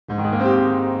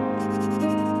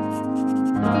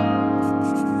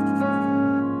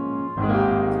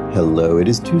Hello, it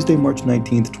is Tuesday, March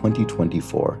 19th,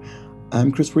 2024.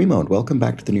 I'm Chris Remo, and welcome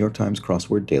back to the New York Times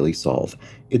Crossword Daily Solve.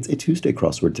 It's a Tuesday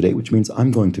crossword today, which means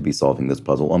I'm going to be solving this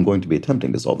puzzle. I'm going to be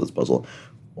attempting to solve this puzzle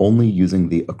only using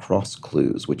the across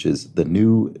clues, which is the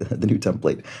new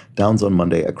template. Downs on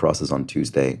Monday, acrosses on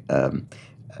Tuesday.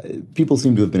 People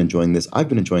seem to have been enjoying this. I've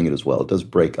been enjoying it as well. It does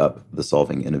break up the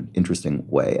solving in an interesting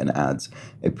way and adds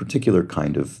a particular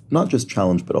kind of, not just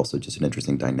challenge, but also just an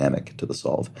interesting dynamic to the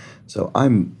solve. So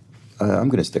I'm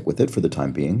going to stick with it for the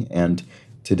time being. And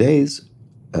today's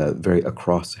very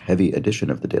across-heavy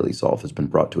edition of the Daily Solve has been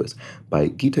brought to us by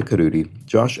Geeta Karudi,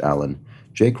 Josh Allen,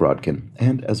 Jake Rodkin,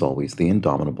 and, as always, the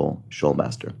indomitable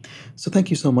Shoalmaster. So thank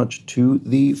you so much to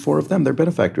the four of them. They're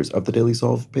benefactors of the Daily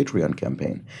Solve Patreon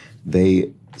campaign.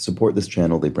 They support this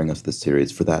channel. They bring us this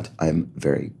series. For that, I'm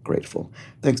very grateful.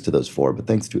 Thanks to those four, but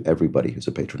thanks to everybody who's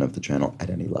a patron of the channel at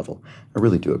any level. I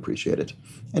really do appreciate it.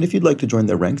 And if you'd like to join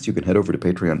their ranks, you can head over to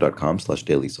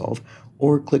patreon.com/dailysolve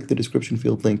or click the description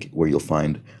field link where you'll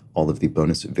find all of the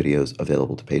bonus videos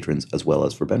available to patrons, as well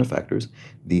as for benefactors,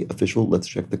 the official Let's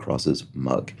Check the Crosses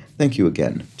mug. Thank you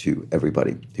again to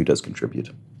everybody who does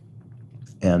contribute.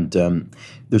 And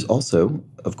there's also,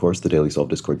 of course, the Daily Solve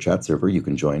Discord chat server. You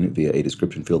can join via a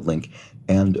description field link.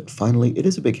 And finally, it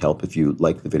is a big help if you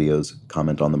like the videos,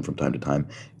 comment on them from time to time,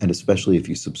 and especially if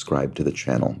you subscribe to the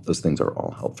channel. Those things are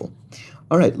all helpful.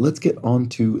 All right, let's get on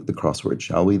to the crossword,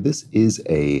 shall we? This is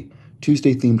a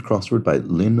Tuesday-themed crossword by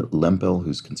Lynn Lempel,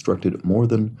 who's constructed more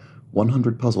than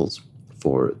 100 puzzles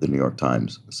for the New York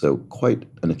Times. So quite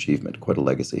an achievement, quite a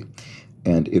legacy.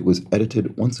 And it was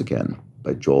edited once again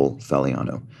by Joel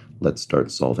Faliano. Let's start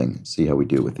solving, see how we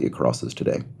do with the acrosses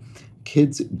today.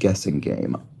 Kids guessing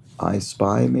game. I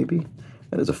Spy, maybe?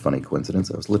 That is a funny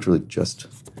coincidence. I was literally just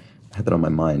had that on my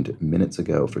mind minutes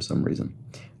ago for some reason.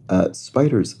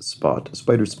 Spider's Spot.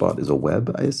 Spider's Spot is a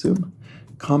web, I assume.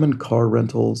 Common car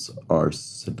rentals are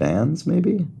sedans,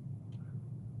 maybe?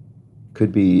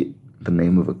 Could be the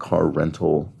name of a car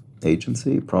rental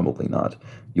agency? Probably not.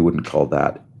 You wouldn't call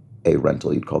that a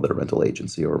rental. You'd call that a rental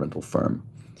agency or a rental firm.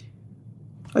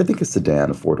 I think a sedan,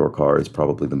 a four-door car, is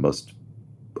probably the most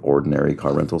ordinary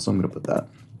car rental, so I'm going to put that.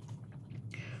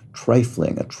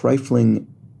 Trifling, a trifling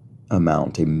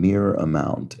amount, a mere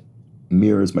amount.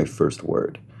 Mere is my first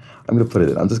word. I'm going to put it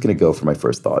in. I'm just going to go for my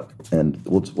first thought, and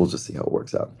we'll just see how it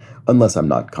works out. Unless I'm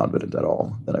not confident at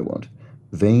all, then I won't.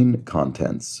 Vein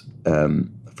contents.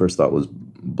 First thought was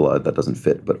blood. That doesn't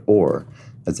fit, but ore,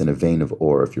 as in a vein of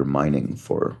ore if you're mining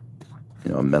for,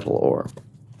 a metal ore.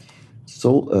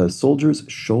 Soldier's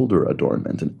shoulder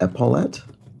adornment, an epaulette.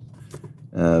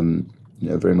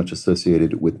 Very much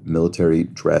associated with military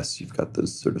dress. You've got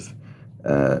those sort of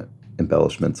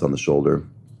embellishments on the shoulder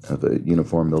of a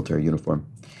uniform, military uniform.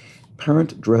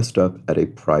 Parent dressed up at a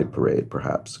pride parade,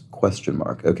 perhaps? Question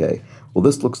mark. Okay. Well,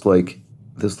 this looks like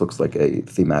a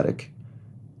thematic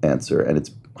answer, and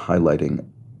it's highlighting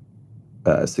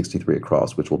 63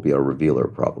 across, which will be a revealer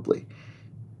probably.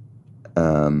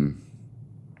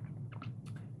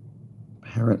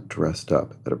 Parent dressed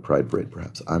up at a pride parade,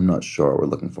 perhaps. I'm not sure what we're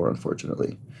looking for,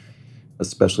 unfortunately,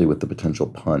 especially with the potential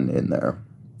pun in there.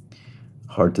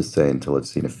 Hard to say until I've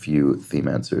seen a few theme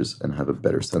answers and have a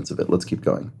better sense of it. Let's keep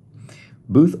going.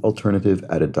 Booth alternative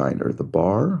at a diner. The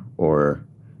bar or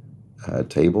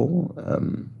table?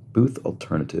 Booth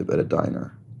alternative at a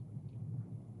diner.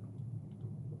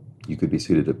 You could be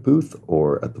seated at booth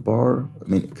or at the bar. I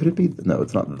mean, could it be? No,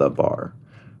 it's not the bar.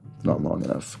 It's not long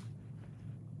enough.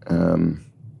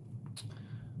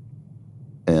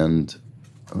 And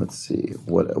let's see,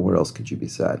 where else could you be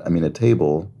sat? I mean, a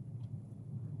table.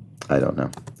 I don't know.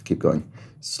 Let's keep going.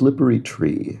 Slippery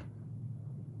tree.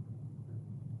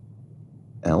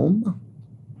 Elm?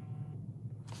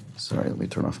 Sorry, let me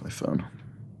turn off my phone.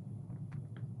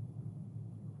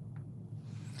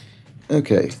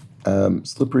 Okay,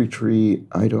 slippery tree,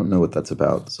 I don't know what that's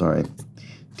about, sorry.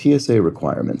 TSA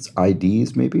requirements,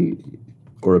 IDs maybe?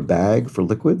 Or a bag for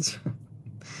liquids?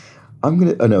 Oh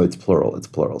no, it's plural,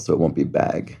 so it won't be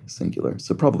bag, singular.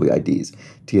 So probably IDs.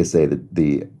 TSA, at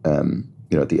the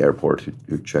airport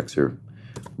who checks your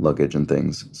luggage and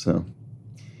things, so.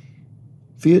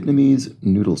 Vietnamese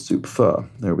noodle soup, pho.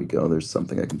 There we go. There's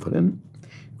something I can put in.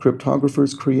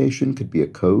 Cryptographer's creation could be a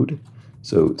code.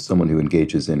 So someone who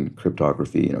engages in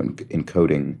cryptography,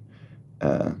 encoding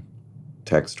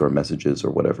text or messages or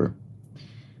whatever.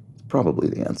 It's probably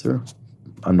the answer.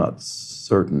 I'm not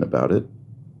certain about it.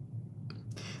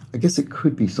 I guess it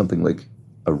could be something like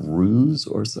a ruse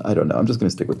or I don't know. I'm just going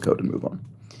to stick with code and move on.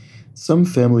 Some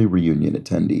family reunion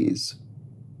attendees.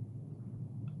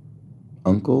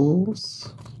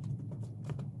 Uncles?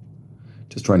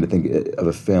 Just trying to think of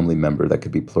a family member that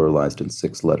could be pluralized in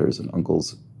 6 letters, and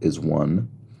uncles is 1.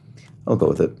 I'll go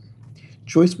with it.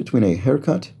 Choice between a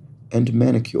haircut and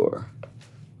manicure.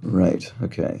 Right,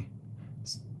 okay.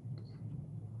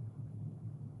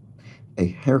 A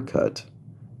haircut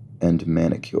and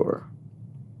manicure.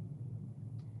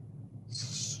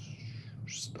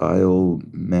 Style,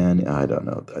 man, I don't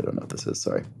know what this is,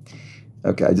 sorry.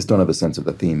 Okay, I just don't have a sense of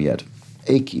the theme yet.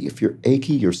 Achy, if you're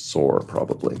achy, you're sore,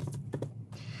 probably.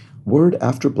 Word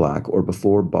after black or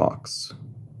before box.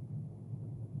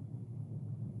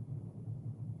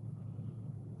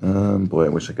 Boy, I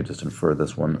wish I could just infer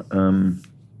this one.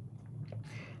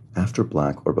 After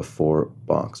black or before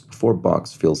box. Before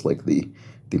box feels like the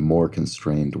more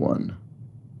constrained one.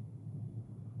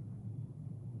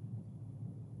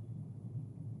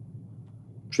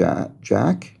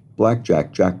 Jack?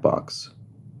 Blackjack, Jackbox.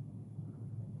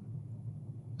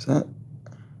 Is that?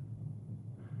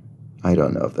 I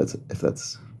don't know if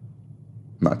that's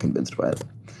not convinced by it.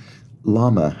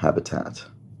 Llama habitat.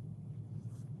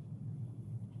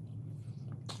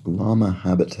 Llama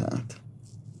habitat.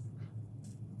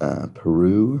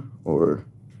 Peru or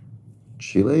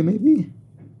Chile, maybe?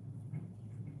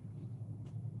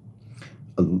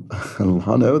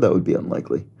 No, that would be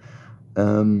unlikely.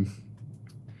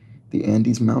 The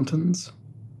Andes Mountains?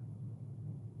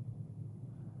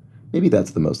 Maybe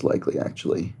that's the most likely,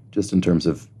 actually, just in terms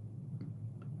of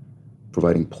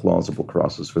providing plausible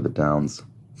crosses for the downs.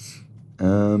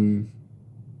 I'll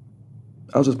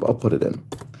put it in.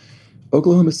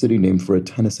 Oklahoma City named for a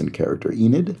Tennyson character.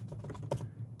 Enid?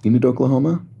 Enid,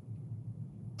 Oklahoma?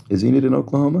 Is Enid in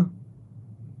Oklahoma?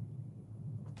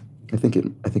 I think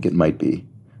it might be.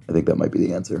 I think that might be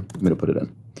the answer. I'm going to put it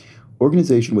in.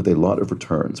 Organization with a lot of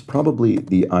returns, probably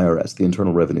the IRS, the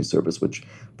Internal Revenue Service, which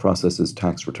processes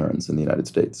tax returns in the United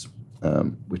States,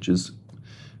 which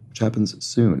happens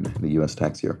soon in the U.S.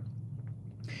 tax year.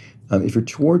 If you're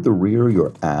toward the rear,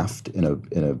 you're aft in a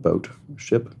boat,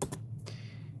 ship.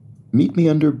 Meet me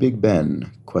under Big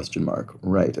Ben, ?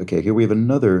 Right, okay, here we have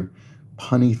another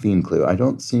punny theme clue. I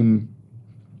don't seem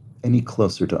any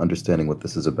closer to understanding what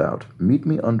this is about. Meet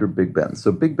me under Big Ben.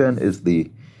 So Big Ben is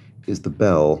the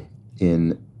bell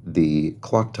in the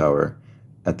clock tower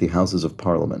at the Houses of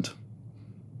Parliament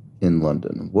in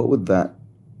London. What would that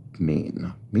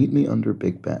mean? Meet me under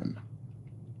Big Ben.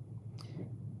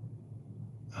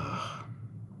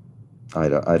 I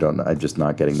don't know. I'm just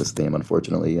not getting this theme,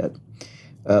 unfortunately, yet.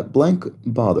 Blank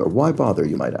bother. Why bother,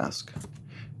 you might ask?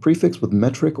 Prefix with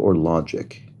metric or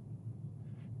logic?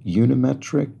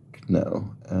 Unimetric?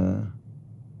 No.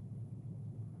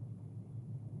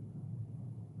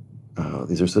 Oh,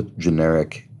 these are such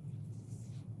generic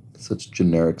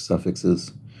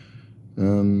suffixes. I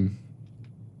don't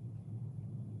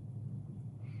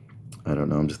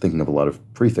know. I'm just thinking of a lot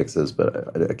of prefixes,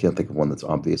 but I can't think of one that's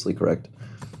obviously correct.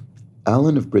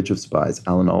 Alan of Bridge of Spies.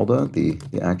 Alan Alda, the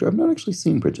actor. I've not actually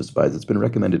seen Bridge of Spies. It's been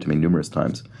recommended to me numerous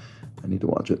times. I need to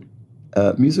watch it.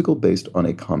 Musical based on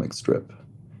a comic strip.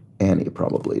 Annie,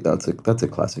 probably. That's a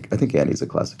classic. I think Annie's a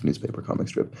classic newspaper comic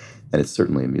strip, and it's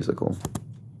certainly a musical.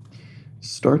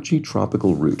 Starchy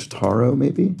tropical root. Taro,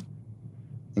 maybe?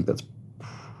 I think that's...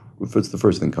 If it's the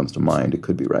first thing that comes to mind, it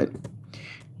could be right.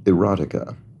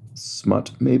 Erotica.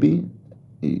 Smut, maybe?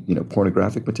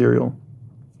 Pornographic material?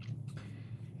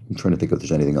 I'm trying to think if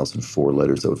there's anything else in 4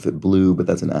 letters that would fit. Blue, but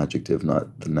that's an adjective,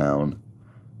 not the noun.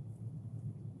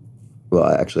 Well,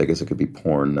 actually, I guess it could be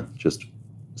porn, just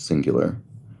singular.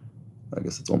 I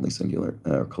guess it's only singular,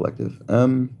 or collective.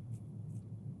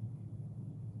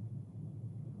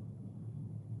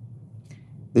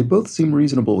 They both seem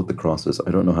reasonable with the crosses.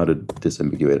 I don't know how to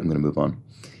disambiguate. I'm going to move on.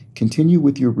 Continue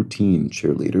with your routine,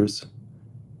 cheerleaders.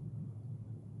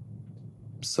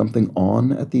 Something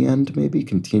on at the end, maybe?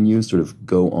 Continue, sort of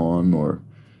go on, or...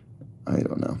 I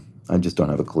don't know. I just don't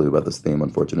have a clue about this theme,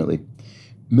 unfortunately.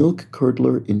 Milk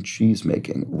curdler in cheese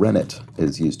making. Rennet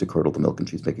is used to curdle the milk in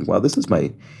cheese making. Wow, this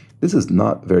is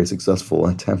not a very successful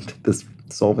attempt at this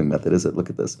solving method, is it? Look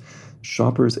at this.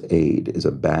 Shopper's aid is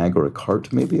a bag or a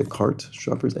cart, maybe a cart,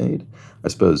 shopper's aid. I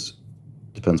suppose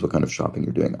depends what kind of shopping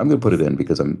you're doing. I'm going to put it in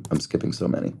because I'm skipping so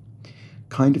many.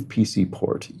 Kind of PC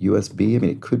port. USB, I mean,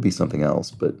 it could be something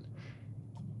else, but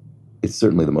it's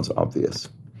certainly the most obvious.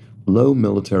 Low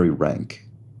military rank.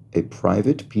 A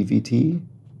private PVT?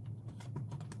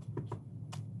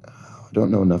 I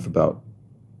don't know enough about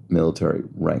military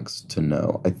ranks to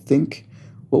know. I think...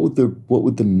 What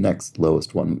would the next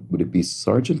lowest one? Would it be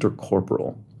sergeant or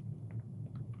corporal?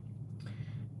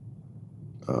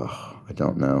 I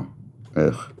don't know.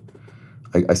 Ugh.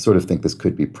 I sort of think this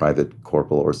could be private,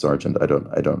 corporal, or sergeant. I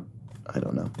don't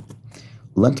know.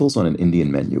 Lentils on an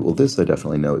Indian menu. Well, this I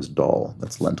definitely know is dal.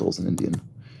 That's lentils in Indian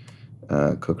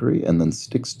cookery. And then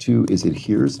sticks to is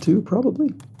adheres to,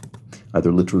 probably.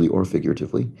 Either literally or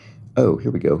figuratively. Oh,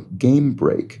 here we go. Game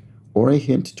break, or a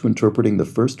hint to interpreting the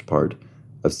first part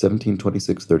of 17,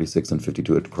 26, 36, and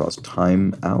 52 across.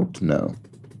 Time out? No.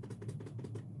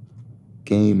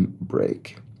 Game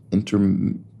break.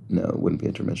 No, it wouldn't be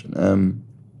intermission.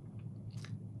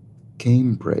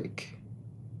 Game break.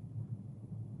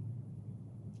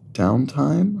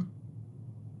 Downtime?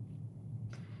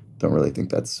 I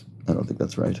don't think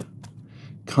that's right.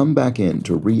 Come back in,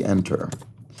 to re-enter.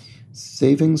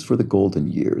 Savings for the golden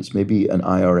years. Maybe an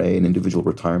IRA, an individual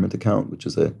retirement account, which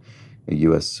is a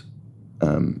U.S.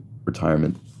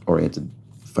 Retirement-oriented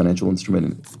financial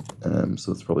instrument.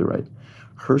 So that's probably right.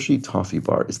 Hershey Toffee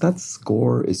Bar. Is that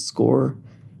Score? Is Score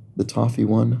the toffee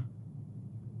one?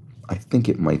 I think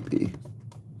it might be.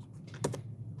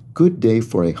 Good day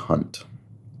for a hunt.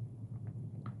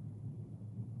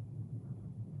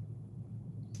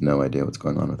 No idea what's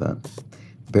going on with that.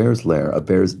 Bear's lair. A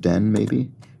bear's den,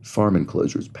 maybe? Farm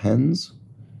enclosures. Pens?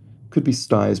 Could be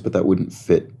sties, but that wouldn't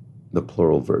fit the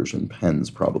plural version. Pens,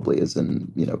 probably, as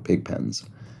in, pig pens.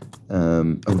 Oh,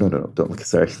 no, don't look,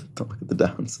 sorry. Don't look at the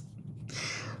downs.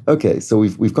 Okay, so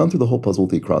we've gone through the whole puzzle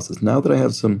with the crosses. Now that I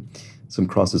have some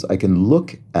crosses, I can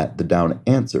look at the down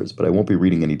answers, but I won't be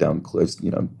reading any down clues,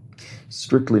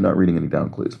 strictly not reading any down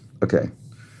clues. Okay,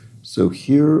 so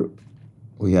here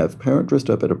we have parent dressed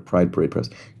up at a pride parade press.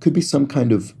 Could be some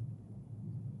kind of,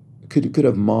 could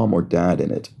have mom or dad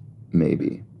in it,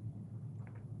 maybe.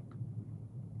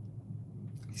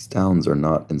 These downs are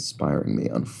not inspiring me,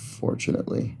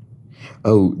 unfortunately.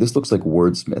 Oh, this looks like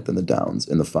wordsmith in the downs,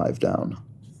 in the 5 down.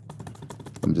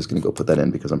 I'm just going to go put that in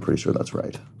because I'm pretty sure that's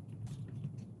right.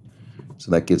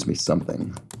 So that gives me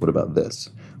something. What about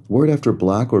this? Word after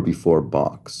black or before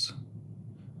box?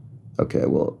 Okay,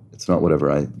 well, it's not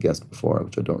whatever I guessed before,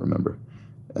 which I don't remember.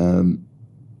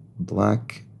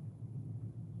 Black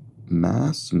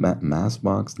mass? Mass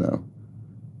box? No.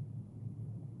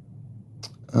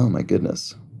 Oh my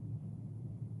goodness.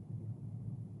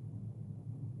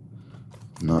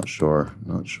 Not sure.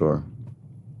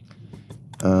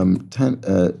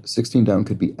 16 down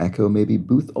could be echo, maybe.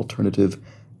 Booth alternative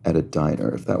at a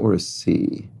diner. If that were a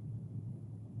C.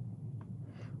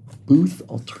 Booth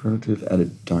alternative at a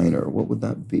diner. What would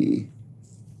that be?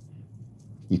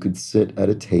 You could sit at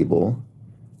a table.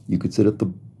 You could sit at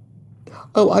the...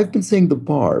 Oh, I've been saying the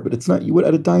bar, but it's not... You would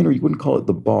at a diner, you wouldn't call it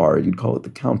the bar. You'd call it the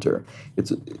counter.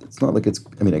 It's not like it's...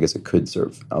 I mean, I guess it could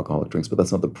serve alcoholic drinks, but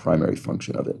that's not the primary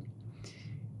function of it.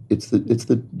 It's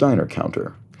the diner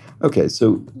counter. Okay,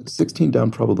 so 16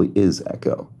 down probably is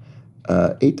echo.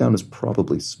 8 down is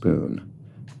probably spoon.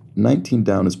 19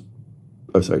 down is...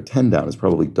 Oh, sorry, 10 down is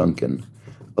probably Duncan.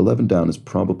 11 down is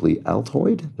probably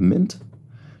Altoid, the mint.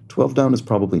 12 down is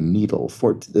probably needle.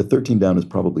 13 down is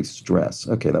probably stress.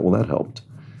 Okay, that helped.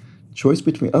 Choice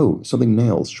between... Oh, something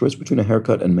nails. Choice between a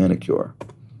haircut and manicure.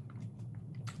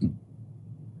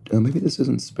 Oh, maybe this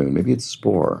isn't spoon. Maybe it's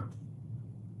spore.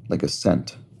 Like a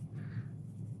scent.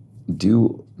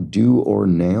 Do or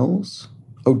nails?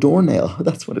 Oh, doornail.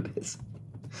 That's what it is.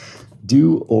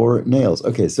 Do or nails.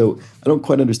 Okay, so I don't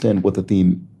quite understand what the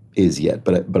theme is yet,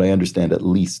 but I understand at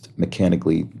least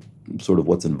mechanically sort of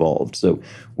what's involved. So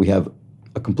we have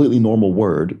a completely normal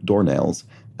word, doornails,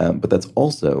 but that's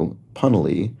also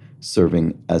punnily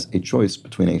serving as a choice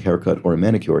between a haircut or a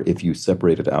manicure if you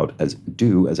separate it out as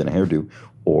do, as in a hairdo,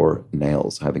 or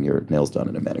nails, having your nails done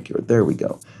in a manicure. There we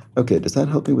go. Okay, does that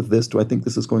help me with this? Do I think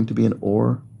this is going to be an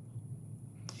or?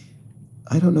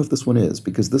 I don't know if this one is,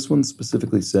 because this one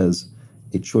specifically says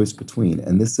a choice between,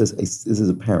 and this says this is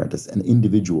a parent, it's an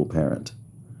individual parent.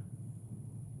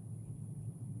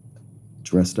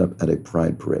 Dressed up at a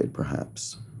pride parade,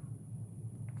 perhaps.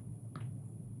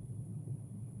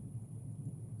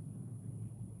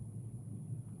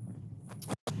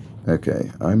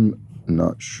 Okay, I'm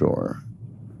not sure.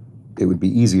 It would be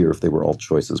easier if they were all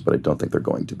choices, but I don't think they're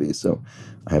going to be, so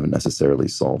I haven't necessarily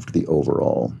solved the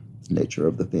overall nature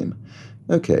of the theme.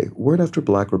 Okay, word after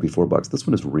black or before box. This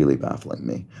one is really baffling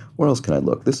me. Where else can I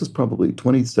look? This is probably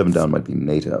 27 down might be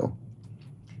NATO.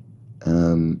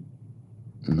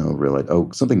 No, really. Oh,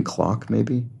 something clock,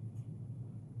 maybe?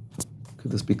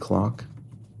 Could this be clock?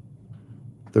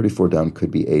 34 down could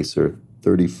be Acer.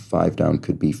 35 down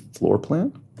could be floor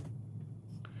plan?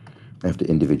 I have to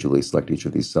individually select each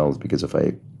of these cells because if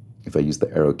I use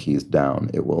the arrow keys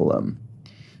down, it will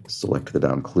select the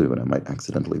down clue and I might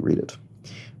accidentally read it.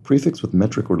 Prefix with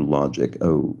metric or logic.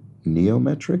 Oh,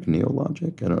 neometric?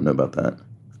 Neologic? I don't know about that.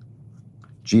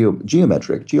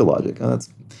 Geometric. Geologic. Oh, that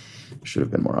should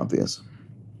have been more obvious.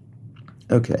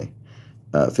 Okay.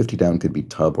 50 down could be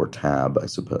tub or tab, I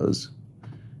suppose.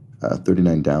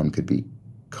 39 down could be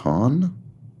con,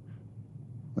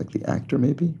 like the actor,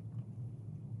 maybe?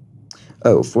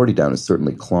 Oh, 40 down is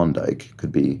certainly Klondike.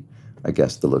 Could be, I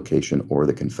guess, the location or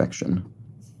the confection.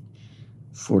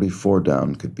 44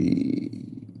 down could be...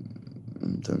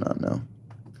 do not know.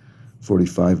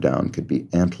 45 down could be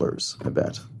antlers, I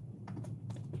bet.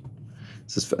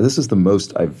 This is the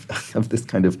most I've of this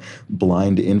kind of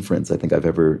blind inference I think I've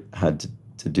ever had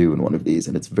to do in one of these,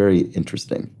 and it's very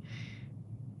interesting.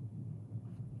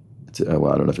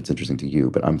 Well, I don't know if it's interesting to you,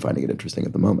 but I'm finding it interesting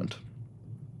at the moment.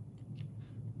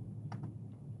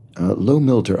 Low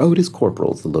military. Oh, it is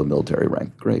corporal. It's the low military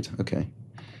rank. Great. Okay.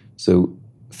 So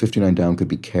 59 down could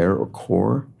be care or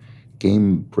core.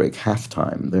 Game break,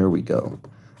 halftime. There we go.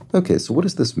 Okay, so what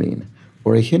does this mean?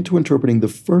 Or a hint to interpreting the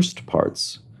first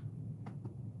parts.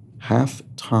 Half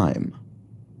time.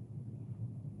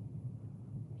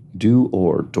 Do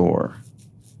or door.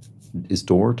 Is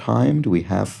door time? Do we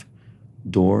have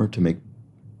door to make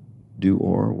do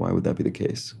or? Why would that be the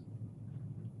case?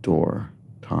 Door,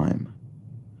 time.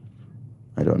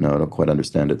 I don't know. I don't quite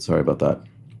understand it. Sorry about that.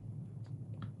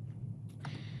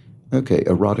 Okay,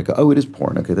 erotica. Oh, it is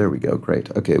porn. Okay, there we go. Great.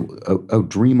 Okay. Oh,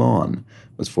 dream on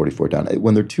was 44 down.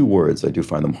 When they're two words, I do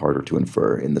find them harder to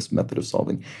infer in this method of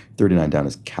solving. 39 down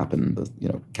is cap'n,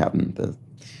 cap'n, the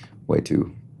way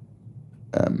to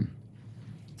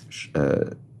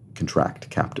contract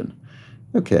captain.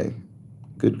 Okay.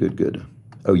 Good.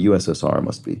 Oh, USSR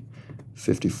must be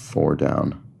 54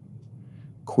 down.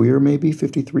 Queer, maybe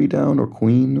 53 down, or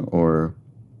queen, or...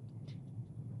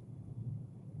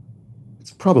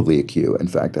 It's probably a Q. In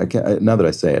fact, now that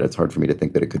I say it, it's hard for me to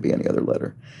think that it could be any other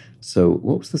letter. So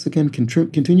what was this again?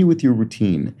 Continue with your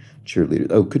routine, cheerleader.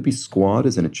 Oh, could be squad,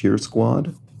 as in a cheer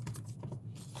squad.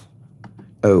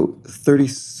 Oh,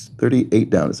 38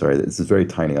 down. Sorry, this is very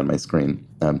tiny on my screen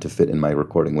to fit in my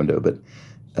recording window, but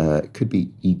it could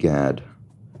be EGAD.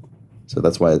 So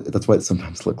that's why it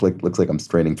sometimes looks like I'm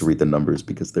straining to read the numbers,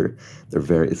 because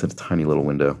it's a tiny little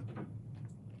window.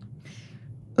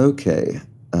 Okay.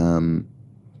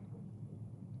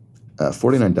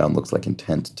 49 down looks like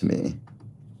intent to me.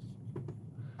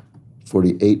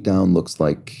 48 down looks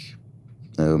like...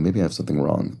 Oh, maybe I have something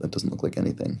wrong. That doesn't look like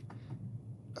anything.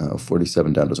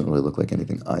 47 down doesn't really look like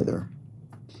anything either.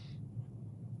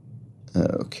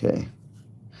 Okay.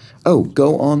 Oh,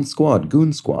 go on squad.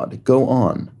 Goon squad. Go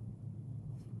on.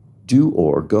 Do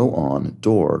or, go on,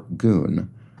 door,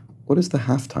 goon. What does the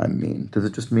halftime mean? Does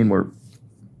it just mean we're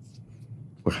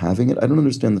having it? I don't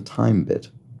understand the time bit.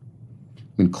 I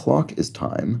mean, clock is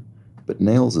time, but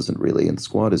nails isn't really, and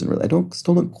squad isn't really.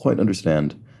 Still don't quite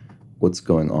understand what's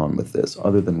going on with this,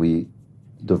 other than we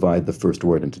divide the first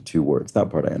word into two words. That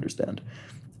part I understand.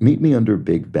 Meet me under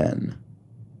Big Ben.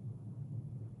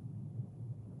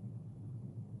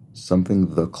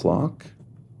 Something the clock?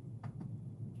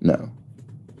 No.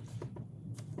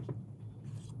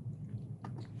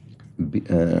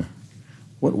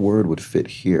 What word would fit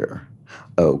here?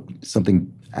 Oh,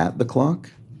 something at the clock?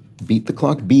 Beat the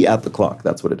clock? Be at the clock.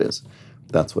 That's what it is.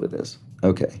 That's what it is.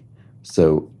 Okay.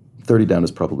 So 30 down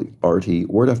is probably arty.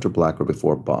 Word after black or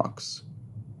before box.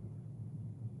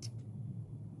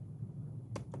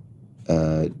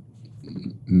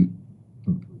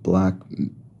 Black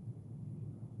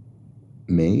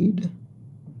maid?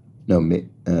 No,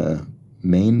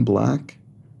 main black?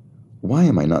 Why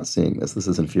am I not seeing this? This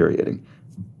is infuriating.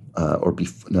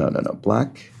 No.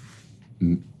 Black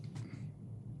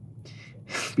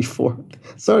before.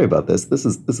 Sorry about this. This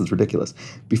is ridiculous.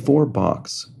 Before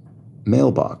box,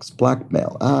 mailbox,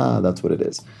 blackmail. Ah, that's what it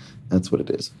is. That's what it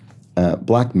is.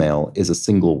 Blackmail is a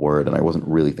single word, and I wasn't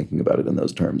really thinking about it in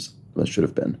those terms. That should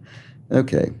have been.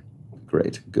 Okay,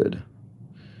 great, good.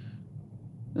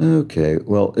 Okay,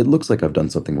 well, it looks like I've done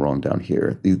something wrong down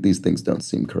here. These things don't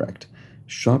seem correct.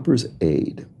 Shopper's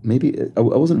aid. Maybe I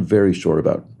wasn't very sure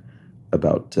about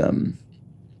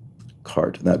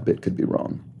cart. That bit could be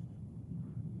wrong.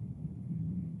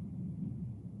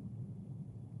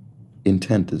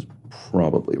 Intent is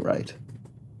probably right.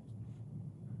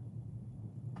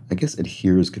 I guess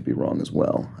adheres could be wrong as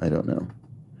well. I don't know.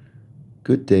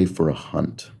 Good day for a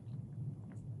hunt.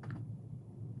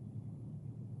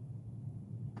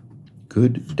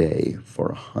 Good day for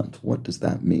a hunt. What does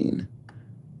that mean?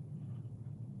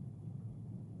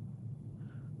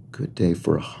 Good day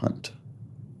for a hunt.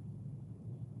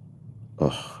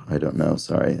 Oh, I don't know.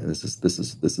 Sorry. This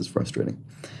is frustrating.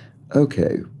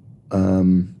 Okay.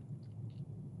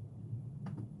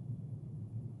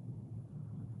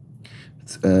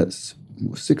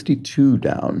 62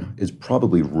 down is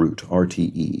probably root,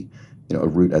 RTE. a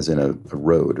route as in a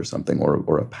road or something,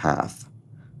 or a path.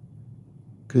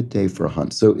 Good day for a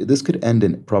hunt. So this could end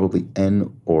in probably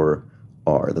N or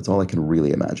R. That's all I can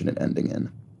really imagine it ending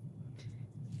in.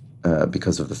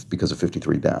 Because of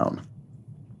 53 down.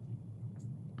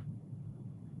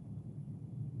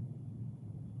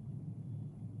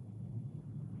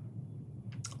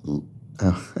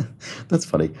 Oh, that's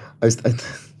funny. I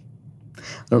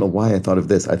don't know why I thought of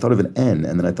this. I thought of an N,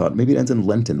 and then I thought maybe it ends in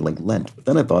Lenten, like Lent. But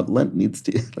then I thought Lent leads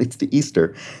to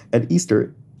Easter, and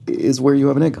Easter is where you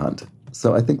have an egg hunt.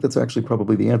 So I think that's actually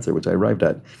probably the answer, which I arrived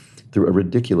at through a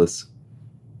ridiculous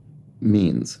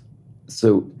means.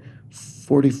 So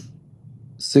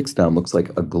 46 down looks like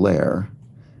a glare.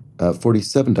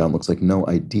 47 down looks like no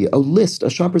idea. Oh, list. A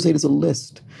shopper's aid is a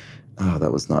list. Oh,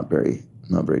 that was not very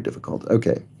difficult.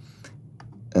 Okay.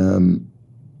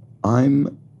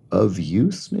 I'm of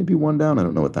use, maybe 1 down. I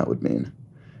don't know what that would mean.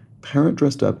 Parent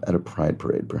dressed up at a pride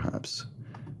parade, perhaps.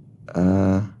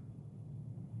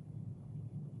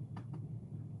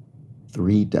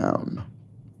 3 down.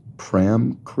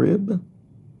 Pram crib?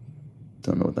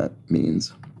 Don't know what that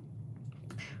means.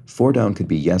 4 down could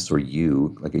be yes or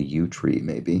you, like a yew tree,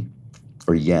 maybe.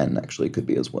 Or yen, actually, could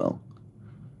be as well.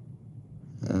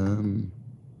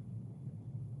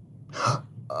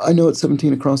 I know what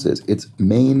 17 across is. It's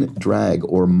main drag,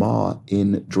 or ma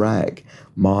in drag.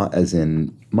 Ma as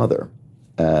in mother.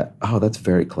 Oh, that's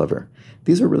very clever.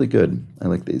 These are really good. I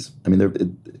like these. I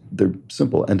mean, they're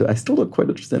simple, and I still don't quite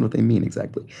understand what they mean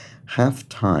exactly. Half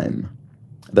time.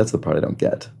 That's the part I don't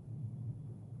get.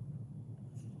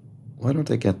 Why don't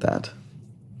I get that?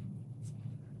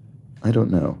 I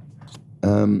don't know.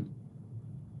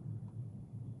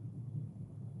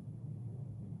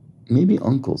 Maybe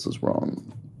uncles is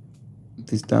wrong.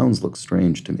 These downs look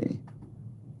strange to me.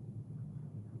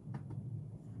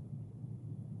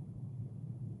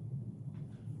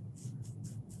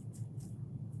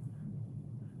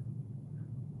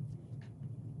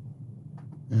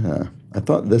 Yeah, I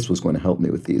thought this was going to help me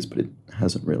with these, but it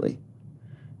hasn't really.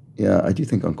 Yeah, I do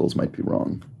think uncles might be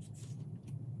wrong.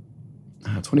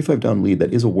 25 down lead,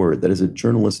 that is a word. That is a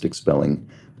journalistic spelling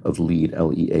of lead,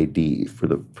 L-E-A-D, for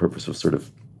the purpose of sort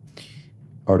of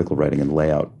article writing and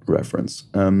layout reference.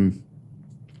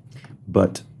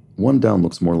 But 1 down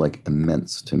looks more like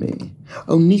immense to me.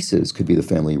 Oh, nieces could be the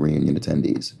family reunion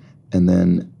attendees. And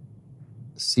then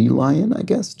sea lion, I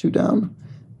guess, 2 down.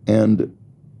 And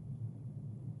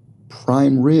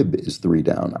prime rib is 3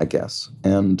 down, I guess.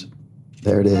 And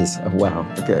there it is. Oh, wow.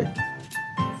 Okay.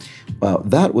 Wow,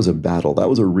 that was a battle. That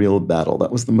was a real battle.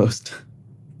 That was the most.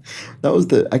 That was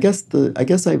the. I guess the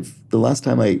last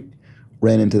time I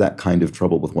ran into that kind of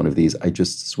trouble with one of these, I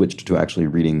just switched to actually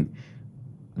reading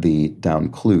the down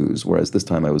clues, whereas this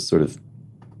time I was sort of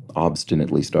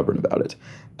obstinately stubborn about it.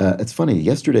 It's funny,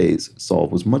 yesterday's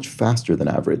solve was much faster than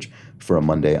average for a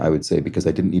Monday, I would say, because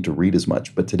I didn't need to read as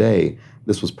much. But today,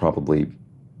 this was probably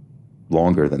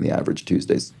longer than the average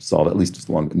Tuesday's solve, at least as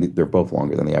long. They're both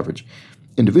longer than the average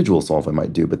individual solve I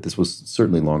might do, but this was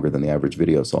certainly longer than the average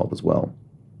video solve as well.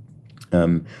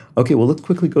 Okay, well, let's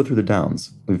quickly go through the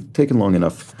downs. We've taken long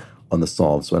enough on the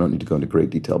solve, so I don't need to go into great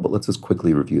detail, but let's just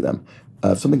quickly review them.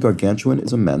 Something gargantuan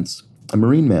is immense. A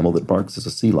marine mammal that barks is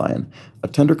a sea lion. A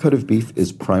tender cut of beef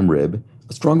is prime rib.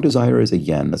 A strong desire is a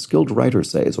yen. A skilled writer,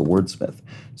 say, is a wordsmith.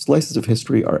 Slices of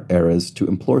history are eras. To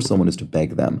implore someone is to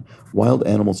beg them. Wild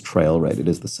animals trail, right, it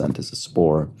is the scent, is a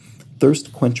spore.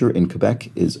 Thirst quencher in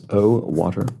Quebec is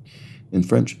water. In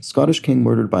French, Scottish king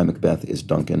murdered by Macbeth is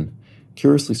Duncan.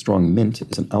 Curiously strong mint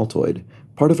is an altoid.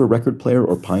 Part of a record player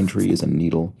or pine tree is a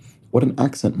needle. What an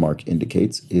accent mark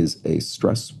indicates is a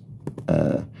stress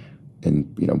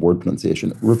in word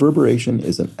pronunciation. Reverberation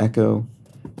is an echo.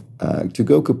 To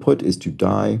go kaput is to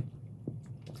die.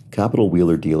 Capital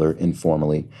wheeler dealer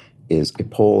informally is a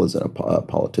Pole, is a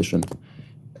politician.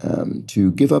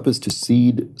 To give up is to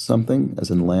cede something,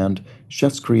 as in land.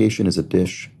 Chef's creation is a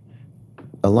dish.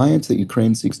 Alliance that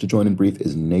Ukraine seeks to join in brief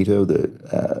is NATO,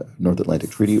 the North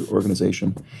Atlantic Treaty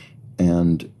Organization.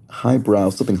 And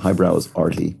something highbrow is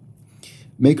arty.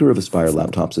 Maker of Aspire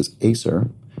laptops is Acer.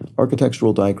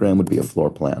 Architectural diagram would be a floor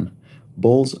plan.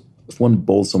 If one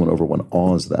bowls someone over, one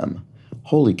awes them.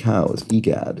 Holy cow is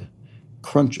EGAD.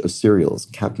 Crunch of cereal is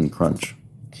Captain Crunch.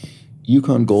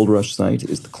 Yukon Gold Rush site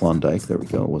is the Klondike. There we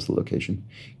go, was the location.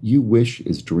 You Wish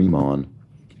is Dream On.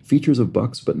 Features of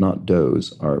bucks but not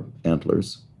does are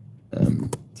antlers,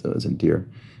 so as in deer.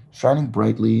 Shining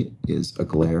brightly is a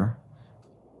glare.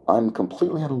 I'm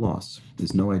completely at a loss.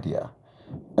 There's no idea.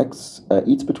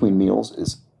 Eats between meals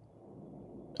is...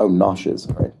 Oh, noshes,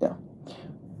 right, yeah.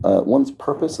 One's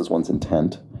purpose is one's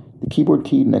intent. The keyboard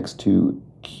key next to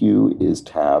Q is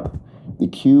tab. The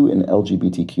Q in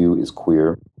LGBTQ is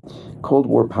queer. Cold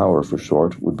War power for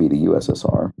short would be the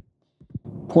USSR.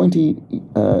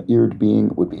 Pointy-eared being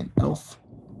would be an elf.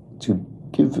 To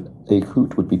give a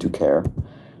hoot would be to care.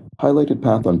 Highlighted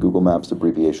path on Google Maps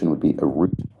abbreviation would be a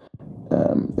route.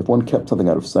 If one kept something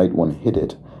out of sight, one hid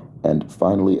it. And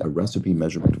finally, a recipe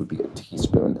measurement would be a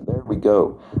teaspoon. There we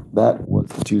go. That was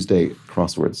the Tuesday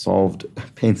crossword solved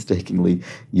painstakingly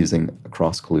using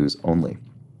cross clues only.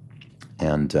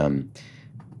 And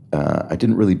I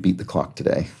didn't really beat the clock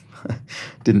today.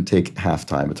 Didn't take half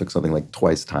time. It took something like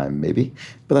twice time, maybe,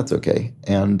 but that's okay.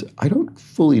 And I don't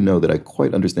fully know that I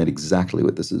quite understand exactly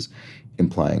what this is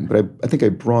implying, but I think I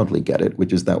broadly get it,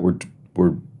 which is that we're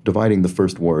dividing the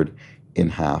first word in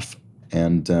half,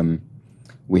 and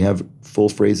we have full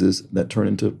phrases that turn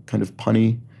into kind of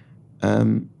punny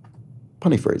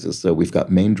phrases. So we've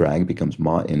got main drag becomes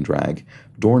ma in drag,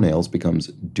 doornails becomes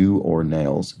do or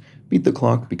nails, beat the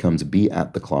clock becomes be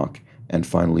at the clock, and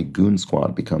finally goon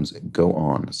squad becomes go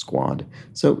on squad.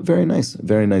 So very nice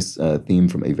theme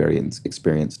from a very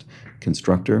experienced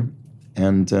constructor,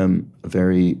 and a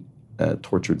very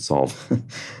tortured solve.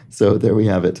 So there we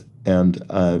have it, and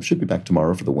should be back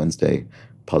tomorrow for the Wednesday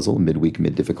puzzle, midweek,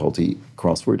 mid-difficulty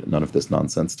crossword. None of this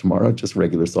nonsense tomorrow, just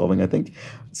regular solving, I think.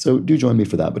 So do join me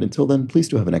for that. But until then, please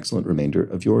do have an excellent remainder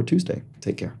of your Tuesday.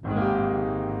 Take care.